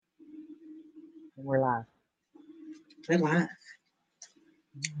And we're live. We're live.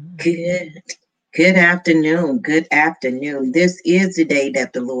 Mhm. Good. Good afternoon. Good afternoon. This is the day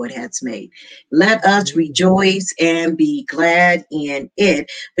that the Lord has made. Let us Hallelujah. rejoice and be glad in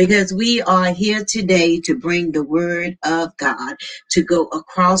it because we are here today to bring the word of God to go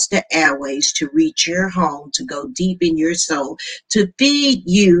across the airways, to reach your home, to go deep in your soul, to feed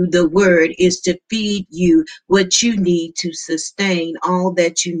you. The word is to feed you what you need to sustain all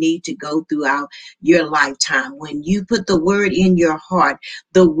that you need to go throughout your lifetime. When you put the word in your heart,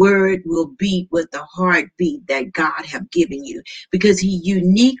 the word will beat with the heartbeat that God have given you because he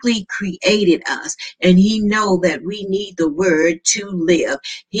uniquely created us and he know that we need the word to live.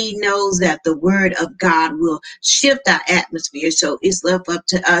 He knows that the word of God will shift our atmosphere. So it's left up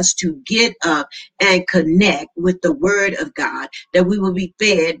to us to get up and connect with the word of God, that we will be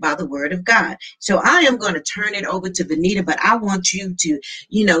fed by the word of God. So I am going to turn it over to Vanita, but I want you to,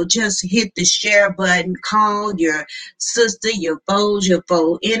 just hit the share button, call your sister, your foes, your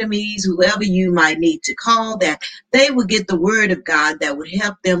foe enemies, whoever you might need to call, that they will get the word of God that would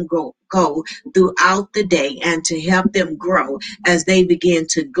help them go throughout the day and to help them grow as they begin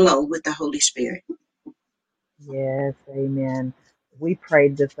to glow with the Holy Spirit. Yes, amen. We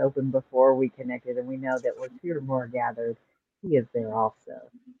prayed this open before we connected, and we know that where two or more are gathered, he is there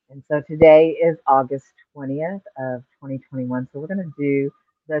also. And so today is August 20th of 2021. So we're going to do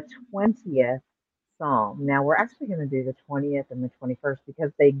the 20th Psalm. Now we're actually going to do the 20th and the 21st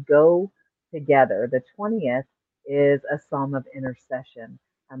because they go together. The 20th is a Psalm of intercession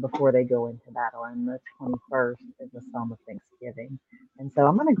before they go into battle, and the 21st is a Psalm of thanksgiving. And so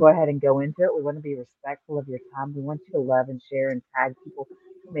I'm going to go ahead and go into it. We want to be respectful of your time. We want you to love and share and tag people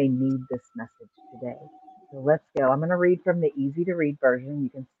who may need this message today. So let's go. I'm going to read from the easy to read version. You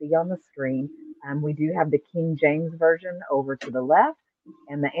can see on the screen. We do have the King James version over to the left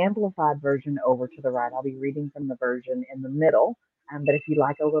and the amplified version over to the right. I'll be reading from the version in the middle. But if you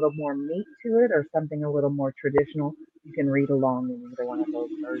like a little more meat to it or something a little more traditional, you can read along in either one of those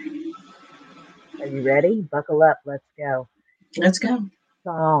versions. Are you ready? Buckle up. Let's go. Let's go.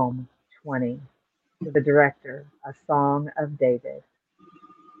 Psalm 20, to the director, a song of David.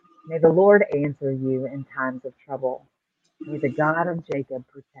 May the Lord answer you in times of trouble. May the God of Jacob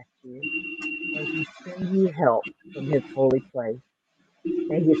protect you. May he send you help from his holy place.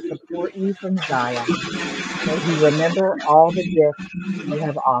 May he support you from Zion. May he remember all the gifts you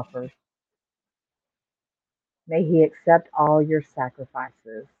have offered. May he accept all your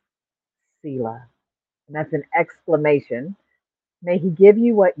sacrifices. Selah. And that's an exclamation. May he give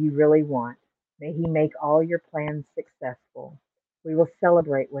you what you really want. May he make all your plans successful. We will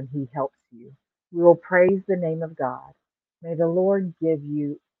celebrate when he helps you. We will praise the name of God. May the Lord give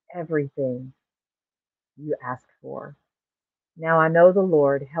you everything you ask for. Now I know the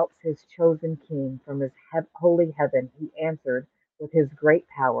Lord helps his chosen king from his holy heaven. He answered with his great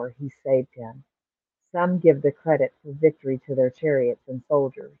power. He saved him. Some give the credit for victory to their chariots and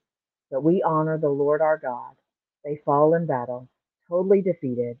soldiers, but we honor the Lord our God. They fall in battle, totally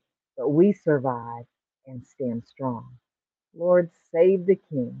defeated, but we survive and stand strong. Lord, save the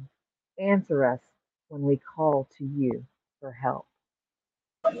king. Answer us when we call to you for help.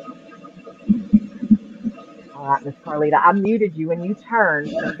 All right, Miss Carlita, I muted you. When you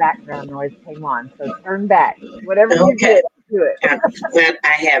turned, some background noise came on. So turn back. Whatever you Okay. did, do it. That I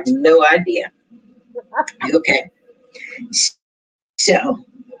have no idea. Okay. So,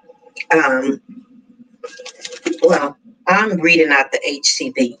 um, well, I'm reading out the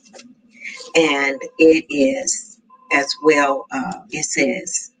HCB, and it is as well. It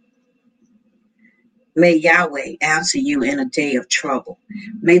says, may Yahweh answer you in a day of trouble.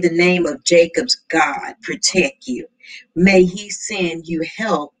 May the name of Jacob's God protect you. May he send you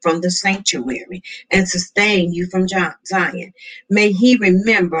help from the sanctuary and sustain you from Zion. May he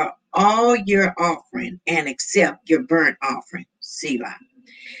remember all your offering and accept your burnt offering. Selah.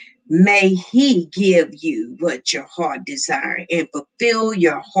 May he give you what your heart desires and fulfill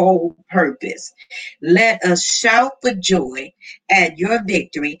your whole purpose. Let us shout for joy at your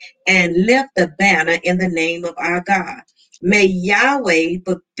victory and lift the banner in the name of our God. May Yahweh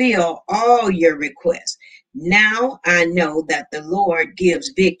fulfill all your requests. Now I know that the Lord gives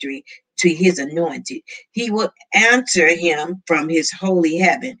victory to his anointed. He will answer him from his holy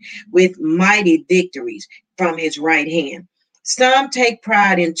heaven with mighty victories from his right hand. Some take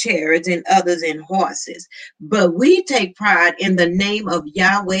pride in chariots and others in horses, but we take pride in the name of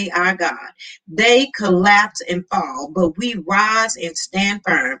Yahweh our God. They collapse and fall, but we rise and stand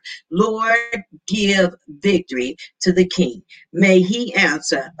firm. Lord, give victory to the King. May he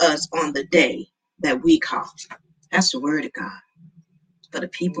answer us on the day that we call. That's the word of God for the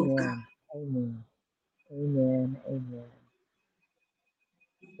people of God. Amen. Amen. Amen. Amen.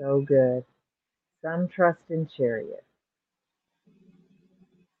 So good. Some trust in chariots,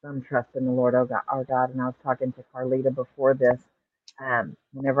 some trust in the Lord our God. And I was talking to Carlita before this.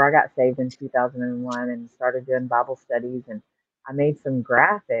 Whenever I got saved in 2001 and started doing Bible studies, and I made some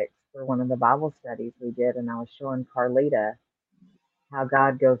graphics for one of the Bible studies we did, and I was showing Carlita how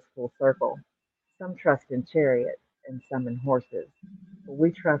God goes full circle. Some trust in chariots and some in horses, but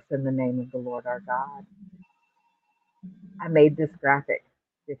we trust in the name of the Lord our God. I made this graphic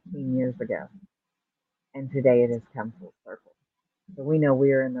 15 years ago, and today it has come full circle. So we know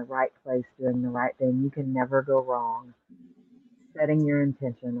we are in the right place doing the right thing. You can never go wrong setting your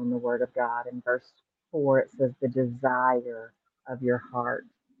intention on the Word of God. In verse 4, it says, the desire of your heart.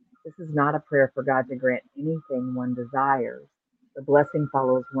 This is not a prayer for God to grant anything one desires. The blessing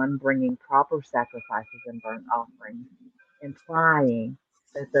follows one bringing proper sacrifices and burnt offerings, implying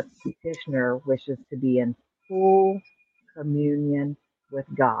that the petitioner wishes to be in full communion with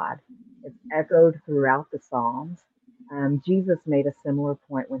God. It's echoed throughout the Psalms. Jesus made a similar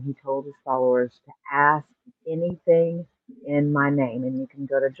point when he told his followers to ask anything in my name. And you can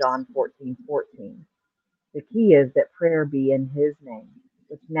go to John 14:14. The key is that prayer be in his name,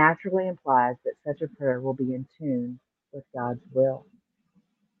 which naturally implies that such a prayer will be in tune with God's will.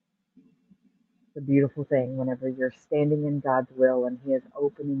 It's a beautiful thing whenever you're standing in God's will and he is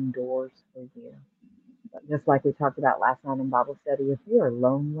opening doors for you. But just like we talked about last night in Bible study, if you are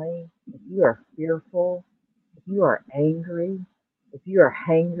lonely, if you are fearful, if you are angry, if you are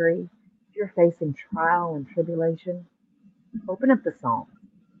hangry, if you're facing trial and tribulation, open up the Psalms.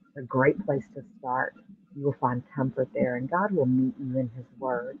 It's a great place to start. You will find comfort there, and God will meet you in His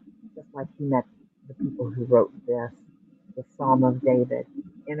Word, just like He met the people who wrote this, the Psalm of David,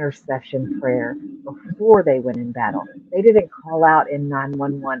 intercession prayer, before they went in battle. They didn't call out in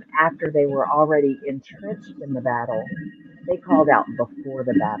 911 after they were already entrenched in the battle. They called out before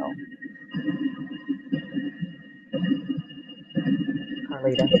the battle.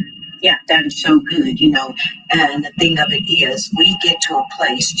 Carlita. Yeah, that is so good, you know. And the thing of it is, we get to a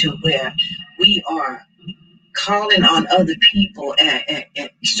place to where we are calling on other people at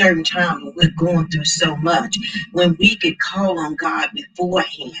certain times when we're going through so much, when we could call on God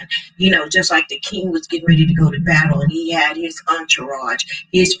beforehand, you know, just like the king was getting ready to go to battle and he had his entourage,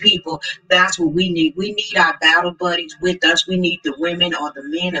 his people. That's what we need. We need our battle buddies with us. We need the women or the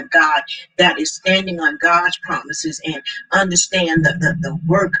men of God that is standing on God's promises and understand the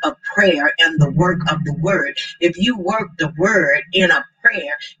work of prayer and the work of the word. If you work the word in a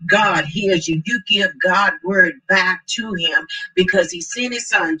prayer, God hears you. You give God word back to him because he sent his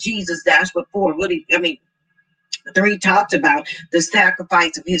son Jesus. That's what for. What he, I mean, 3 talks about the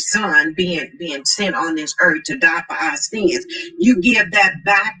sacrifice of his son being sent on this earth to die for our sins. You give that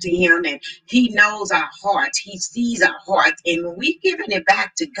back to him, and he knows our hearts. He sees our hearts, and when we giving it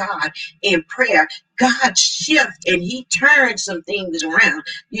back to God in prayer, God shifts and he turns some things around.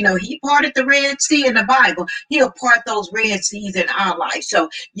 You know, he parted the Red Sea in the Bible. He'll part those Red Seas in our life. So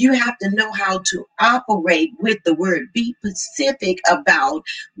you have to know how to operate with the word. Be specific about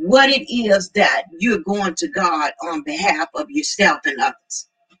what it is that you're going to God on behalf of yourself and others.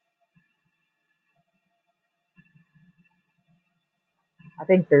 I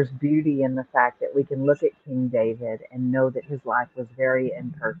think there's beauty in the fact that we can look at King David and know that his life was very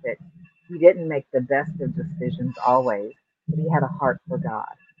imperfect. He didn't make the best of decisions always, but he had a heart for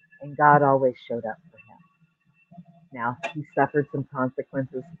God, and God always showed up for him. Now, he suffered some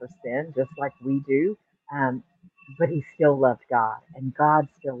consequences for sin, just like we do, um, but he still loved God, and God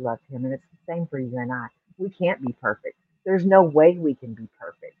still loved him. And it's the same for you and I. We can't be perfect. There's no way we can be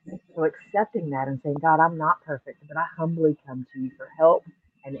perfect. So, accepting that and saying, God, I'm not perfect, but I humbly come to you for help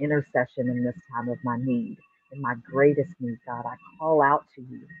and intercession in this time of my need, in my greatest need, God, I call out to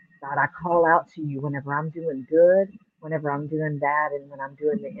you. God, I call out to you whenever I'm doing good, whenever I'm doing bad, and when I'm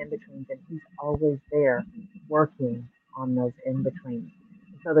doing the in betweens. And He's always there working on those in betweens.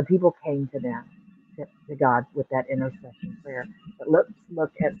 And so the people came to them, to God with that intercession prayer. But let's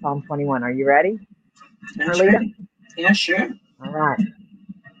look at Psalm 21. Are you ready, That's Carlita? right. Yeah, sure. All right.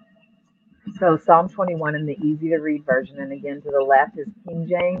 So Psalm 21 in the easy to read version. And again, to the left is King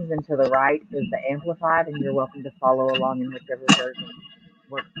James and to the right is the Amplified. And you're welcome to follow along in whichever version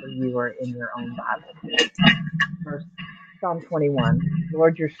works for you or in your own Bible. First, Psalm 21.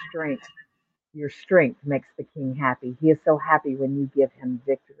 Lord, your strength makes the king happy. He is so happy when you give him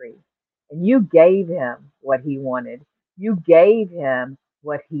victory. And you gave him what he wanted. You gave him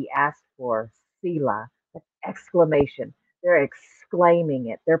what he asked for. Selah. That's exclamation. They're exclaiming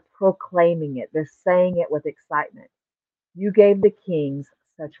it. They're proclaiming it. They're saying it with excitement. You gave the kings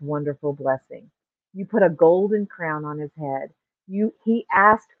such wonderful blessing. You put a golden crown on his head. He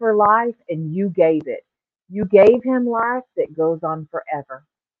asked for life and you gave it. You gave him life that goes on forever.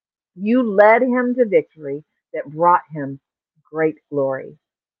 You led him to victory that brought him great glory.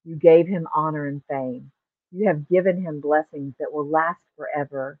 You gave him honor and fame. You have given him blessings that will last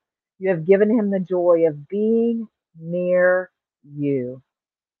forever. You have given him the joy of being near you.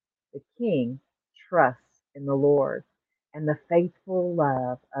 The king trusts in the Lord, and the faithful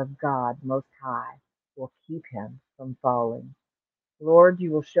love of God Most High will keep him from falling. Lord,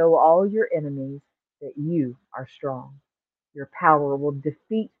 you will show all your enemies that you are strong. Your power will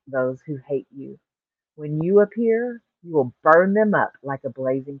defeat those who hate you. When you appear, you will burn them up like a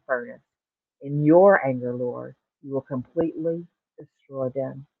blazing furnace. In your anger, Lord, you will completely destroy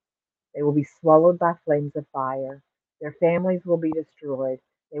them. They will be swallowed by flames of fire. Their families will be destroyed.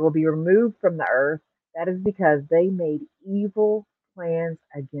 They will be removed from the earth. That is because they made evil plans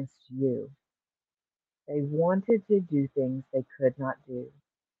against you. They wanted to do things they could not do.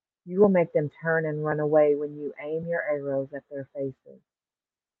 You will make them turn and run away when you aim your arrows at their faces.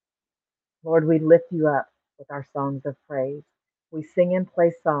 Lord, we lift you up with our songs of praise. We sing and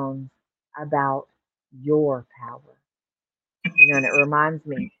play songs about your power. And it reminds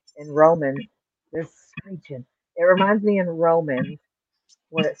me in Romans, there's screeching. It reminds me in Romans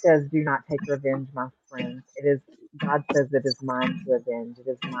where it says, "Do not take revenge, my friends. It is God says it is mine to avenge. It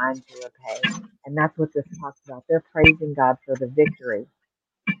is mine to repay." And that's what this talks about. They're praising God for the victory,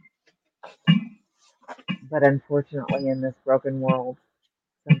 but unfortunately, in this broken world,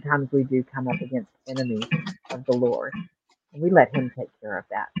 sometimes we do come up against enemies of the Lord, and we let Him take care of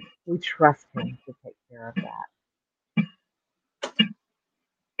that. We trust Him to take care of that.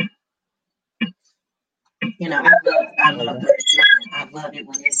 I love verse 9. I love it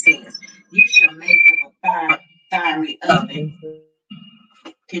when it says, "You shall make them a fiery oven."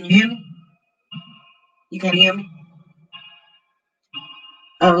 Can you hear me? You can hear me?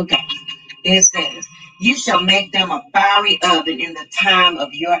 Oh, okay. It says, "You shall make them a fiery oven in the time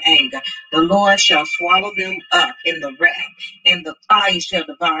of your anger. The Lord shall swallow them up in the wrath, and the fire shall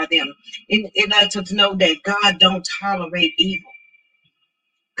devour them." It lets us know that God don't tolerate evil.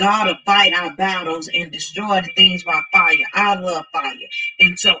 God will fight our battles and destroy the things by fire. I love fire.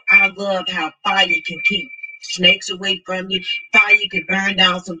 And so I love how fire can keep snakes away from you. Fire can burn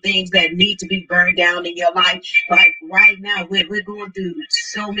down some things that need to be burned down in your life. Like right now, we're going through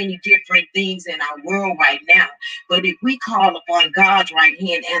so many different things in our world right now. But if we call upon God's right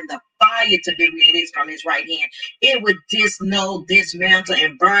hand and the fire to be released from his right hand, it would dismantle,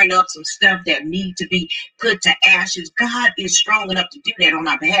 and burn up some stuff that need to be put to ashes. God is strong enough to do that on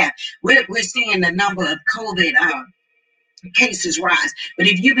our behalf. We're seeing the number of COVID cases rise. But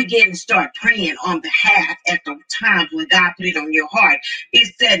if you begin to start praying on behalf at the times when God put it on your heart,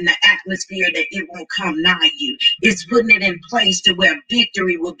 it's setting the atmosphere that it won't come nigh you. It's putting it in place to where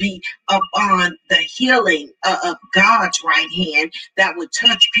victory will be upon the healing of God's right hand that would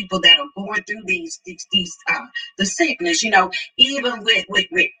touch people that are going through these the sickness. Even with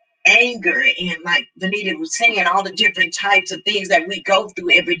anger, and like Vanita was saying, all the different types of things that we go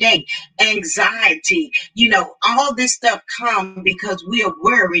through every day, anxiety, all this stuff come because we are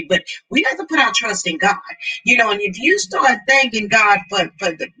worried, but we have to put our trust in God. And if you start thanking God for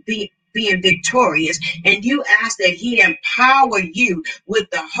being victorious, and you ask that he empower you with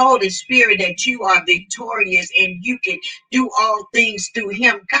the Holy Spirit, that you are victorious and you can do all things through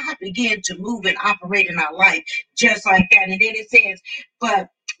him, God begin to move and operate in our life just like that. And then it says,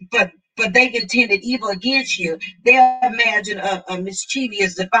 but they intended evil against you. They imagine a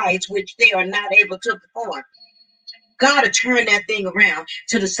mischievous device which they are not able to perform. God will turn that thing around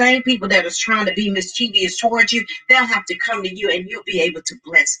to the same people that is trying to be mischievous towards you. They'll have to come to you, and you'll be able to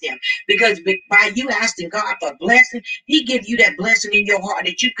bless them. Because by you asking God for a blessing, he give you that blessing in your heart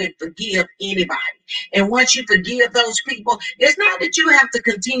that you can forgive anybody. And once you forgive those people, it's not that you have to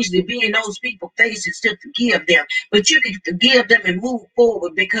continuously be in those people's faces to forgive them, but you can forgive them and move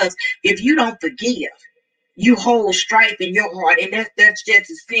forward. Because if you don't forgive, you hold strife in your heart, and that's just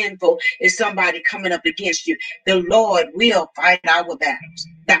as sinful as somebody coming up against you. The Lord will fight our battles.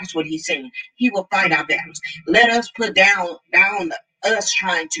 That's what he's saying. He will fight our battles. Let us put down us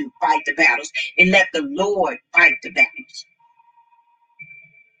trying to fight the battles, and let the Lord fight the battles.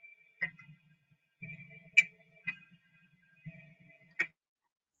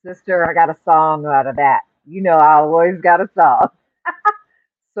 Sister, I got a song out of that. I always got a song.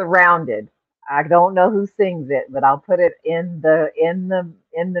 Surrounded. I don't know who sings it, but I'll put it in the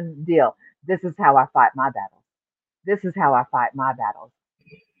deal. This is how I fight my battles. This is how I fight my battles.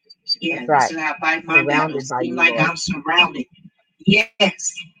 Yeah, That's this right. is how I fight my Surrounded battles. by Seem you, like Lord. I'm surrounded.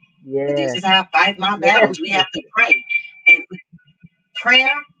 Yes. This Yes. is how I fight my Yes. battles. We have to pray. And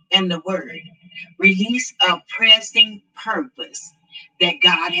prayer and the word release a pressing purpose that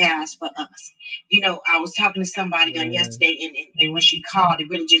God has for us. You know, I was talking to somebody on Yes. yesterday, and when she called, it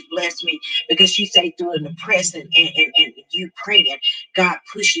really just blessed me because she said through the pressing and you praying, God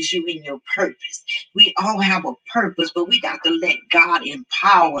pushes you in your purpose. We all have a purpose, but we got to let God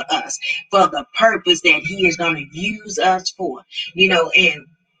empower us for the purpose that He is going to use us for. You know, and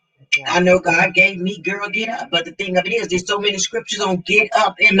That's I right. know God gave me girl get up, but the thing of it is, there's so many scriptures on get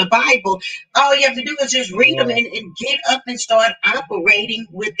up in the Bible. All you have to do is just read them Yes. and get up and start operating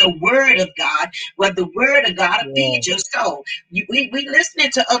with the word of God, where the word of God will Yes. feed your soul. We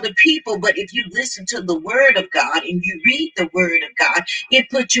listening to other people, but if you listen to the word of God and you read the word of God, it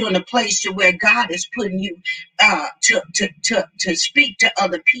puts you in a place to where God is putting you to speak to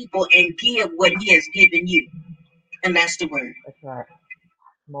other people and give what He has given you, and that's the word. That's right.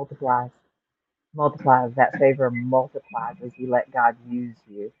 Multiplies. Multiplies. That favor multiplies as you let God use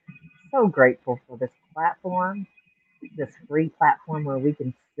you. So grateful for this platform, this free platform where we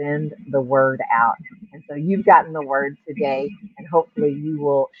can send the word out. And so you've gotten the word today, and hopefully you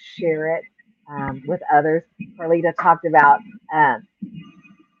will share it with others. Carlita talked about um,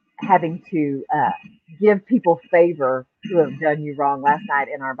 having to give people favor who have done you wrong. Last night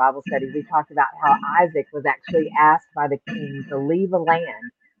in our Bible study, we talked about how Isaac was actually asked by the king to leave a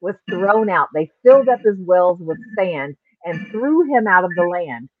land, was thrown out. They filled up his wells with sand and threw him out of the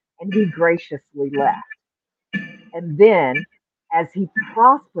land, and he graciously left. And then, as he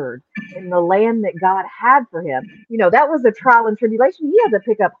prospered in the land that God had for him, that was a trial and tribulation. He had to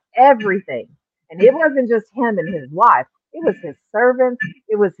pick up everything. And it wasn't just him and his wife, it was his servants,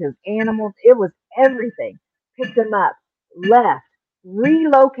 it was his animals, it was everything. Picked him up, left,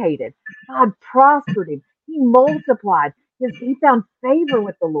 relocated. God prospered him. He multiplied. He found favor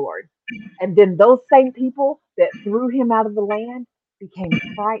with the Lord. And then those same people that threw him out of the land became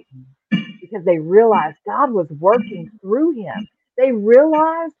frightened because they realized God was working through him. They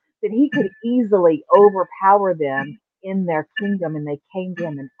realized that he could easily overpower them in their kingdom, and they came to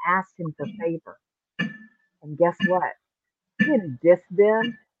him and asked him for favor. And guess what? He didn't diss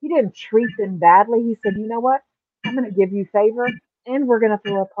them, he didn't treat them badly. He said, "You know what? I'm going to give you favor, and we're going to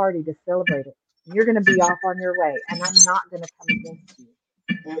throw a party to celebrate it. And you're going to be off on your way, and I'm not going to come against you."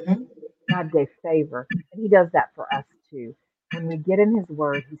 Mhm. God gave favor, and He does that for us too. When we get in His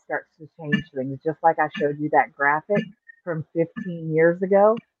Word, He starts to change things. Just like I showed you that graphic from 15 years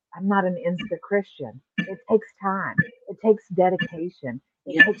ago, I'm not an insta Christian. It takes time, it takes dedication,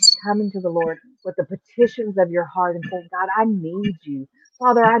 it takes Yes. coming to the Lord with the petitions of your heart and saying, "God, I need you.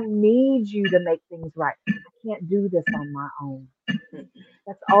 Father, I need you to make things right. I can't do this on my own."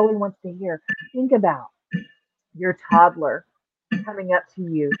 That's all He wants to hear. Think about your toddler coming up to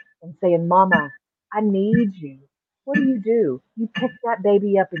you and saying, "Mama, I need you." What do? You pick that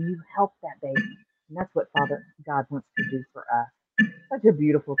baby up and you help that baby. And that's what Father God wants to do for us. Such a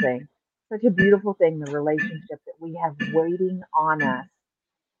beautiful thing. Such a beautiful thing, the relationship that we have waiting on us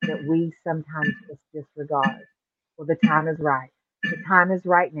that we sometimes just disregard. Well, the time is right. The time is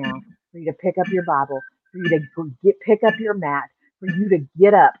right now for you to pick up your Bible, for you to pick up your mat, for you to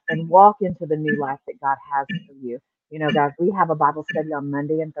get up and walk into the new life that God has for you. Guys, we have a Bible study on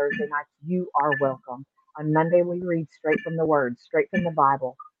Monday and Thursday nights. You are welcome. On Monday, we read straight from the Word, straight from the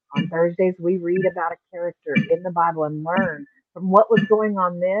Bible. On Thursdays, we read about a character in the Bible and learn from what was going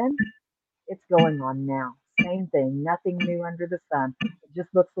on then. It's going on now. Same thing, nothing new under the sun. It just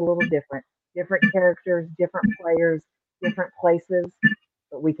looks a little different. Different characters, different players, different places,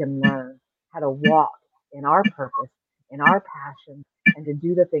 but we can learn how to walk in our purpose, in our passion, and to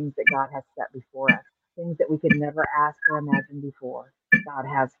do the things that God has set before us. Things that we could never ask or imagine before. God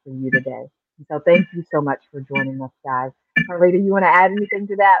has for you today. And so thank you so much for joining us, guys. Carlita, you want to add anything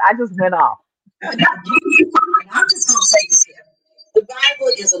to that? I just went off. I'm just gonna say this here. The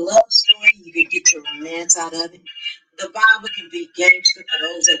Bible is a love story. You can get your romance out of it. The Bible can be gangster for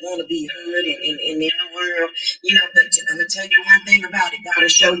those that want to be hood and in the world, But I'm gonna tell you one thing about it. God will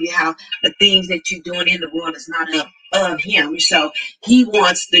show you how the things that you're doing in the world is not of Him. So He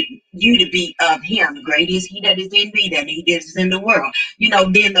wants you to be of Him. Great is He that is in me than He that is in the world.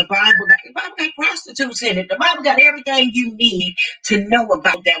 Then the Bible got prostitutes in it. The Bible got everything you need to know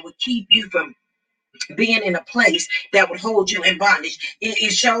about that would keep you from being in a place that would hold you in bondage.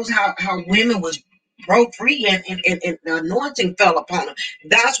 It shows how women was broke free and the anointing fell upon him.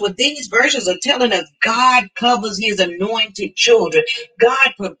 That's what these verses are telling us. God covers his anointed children.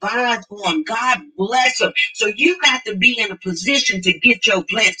 God provides for them. God bless them. So you got to be in a position to get your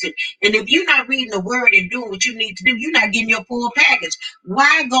blessing. And if you're not reading the word and doing what you need to do, you're not getting your full package.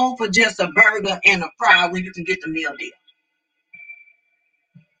 Why go for just a burger and a fry when you can get the meal deal?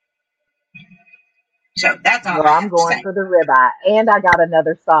 So that's all Well, I I'm have to going say. for the ribeye, and I got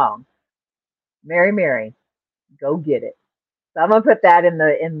another song. Mary, Mary, go get it. So I'm gonna put that in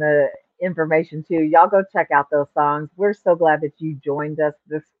the information too. Y'all go check out those songs. We're so glad that you joined us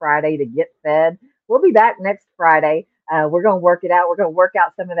this Friday to get fed. We'll be back next Friday. We're gonna work it out. We're gonna work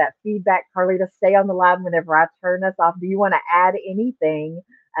out some of that feedback. Carlita, stay on the line whenever I turn us off. Do you want to add anything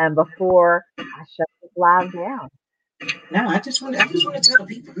before I shut this live down? No, I just want to tell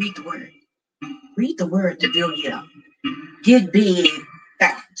people, read the word. Read the word to build you up. Get big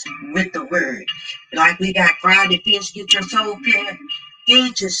fast with the word. Like we got Friday Fish, get your soul fed.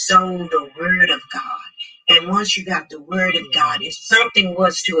 Get your soul the word of God. And once you got the word of God, if something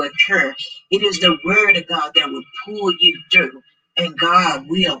was to occur, it is the word of God that will pull you through. And God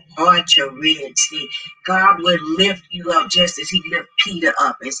will part your Red Sea. God will lift you up just as he lifted Peter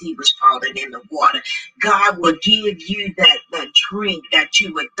up as he was falling in the water. God will give you that drink that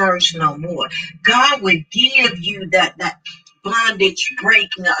you would thirst no more. God would give you that bondage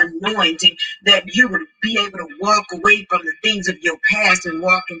breaking anointing that you would be able to walk away from the things of your past and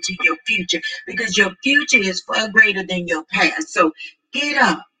walk into your future because your future is far greater than your past. So get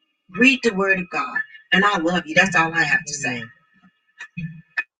up, read the word of God, and I love you. That's all I have to say. Amen.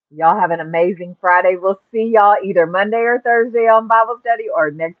 Y'all have an amazing Friday. We'll see y'all either Monday or Thursday on Bible study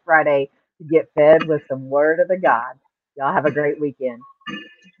or next Friday to get fed with some word of the God. Y'all have a great weekend.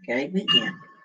 Okay, weekend.